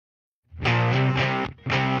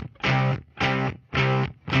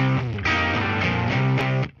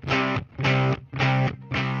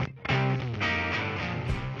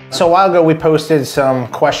So a while ago we posted some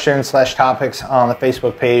questions / topics on the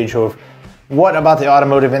Facebook page of what about the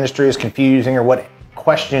automotive industry is confusing, or what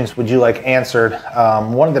questions would you like answered.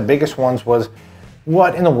 One of the biggest ones was,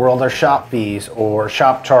 what in the world are shop fees or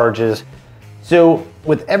shop charges? So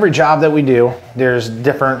with every job that we do, there's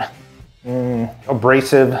different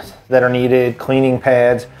abrasives that are needed, cleaning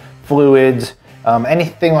pads, fluids,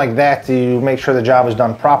 anything like that to make sure the job is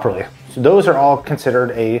done properly. So those are all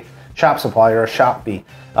considered a shop supply or a shop fee.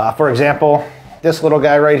 For example, this little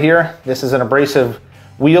guy right here, this is an abrasive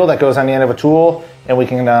wheel that goes on the end of a tool, and we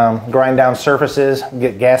can grind down surfaces,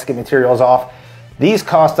 get gasket materials off. These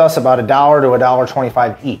cost us about $1 to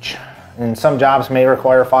 $1.25 each. And some jobs may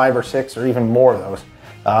require 5 or 6 or even more of those.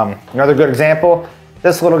 Another good example,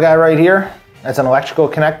 this little guy right here, that's an electrical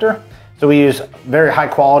connector. So we use very high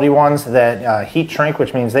quality ones that heat shrink,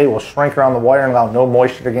 which means they will shrink around the wire and allow no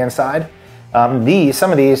moisture to get inside.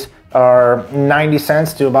 Some of these are 90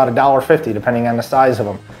 cents to about $1.50 depending on the size of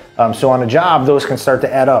them. So on a job, those can start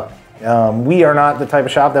to add up. We are not the type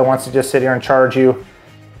of shop that wants to just sit here and charge you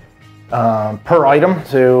per item.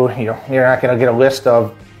 So you're not going to get a list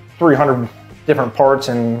of 300 different parts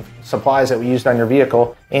and supplies that we used on your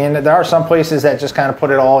vehicle. And there are some places that just kind of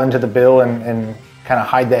put it all into the bill and kind of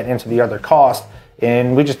hide that into the other cost.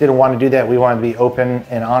 And we just didn't want to do that. We wanted to be open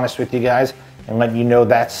and honest with you guys and let you know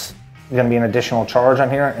that's going to be an additional charge on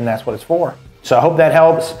here, and that's what it's for. So I hope that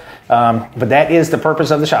helps, but that is the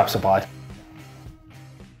purpose of the shop supply.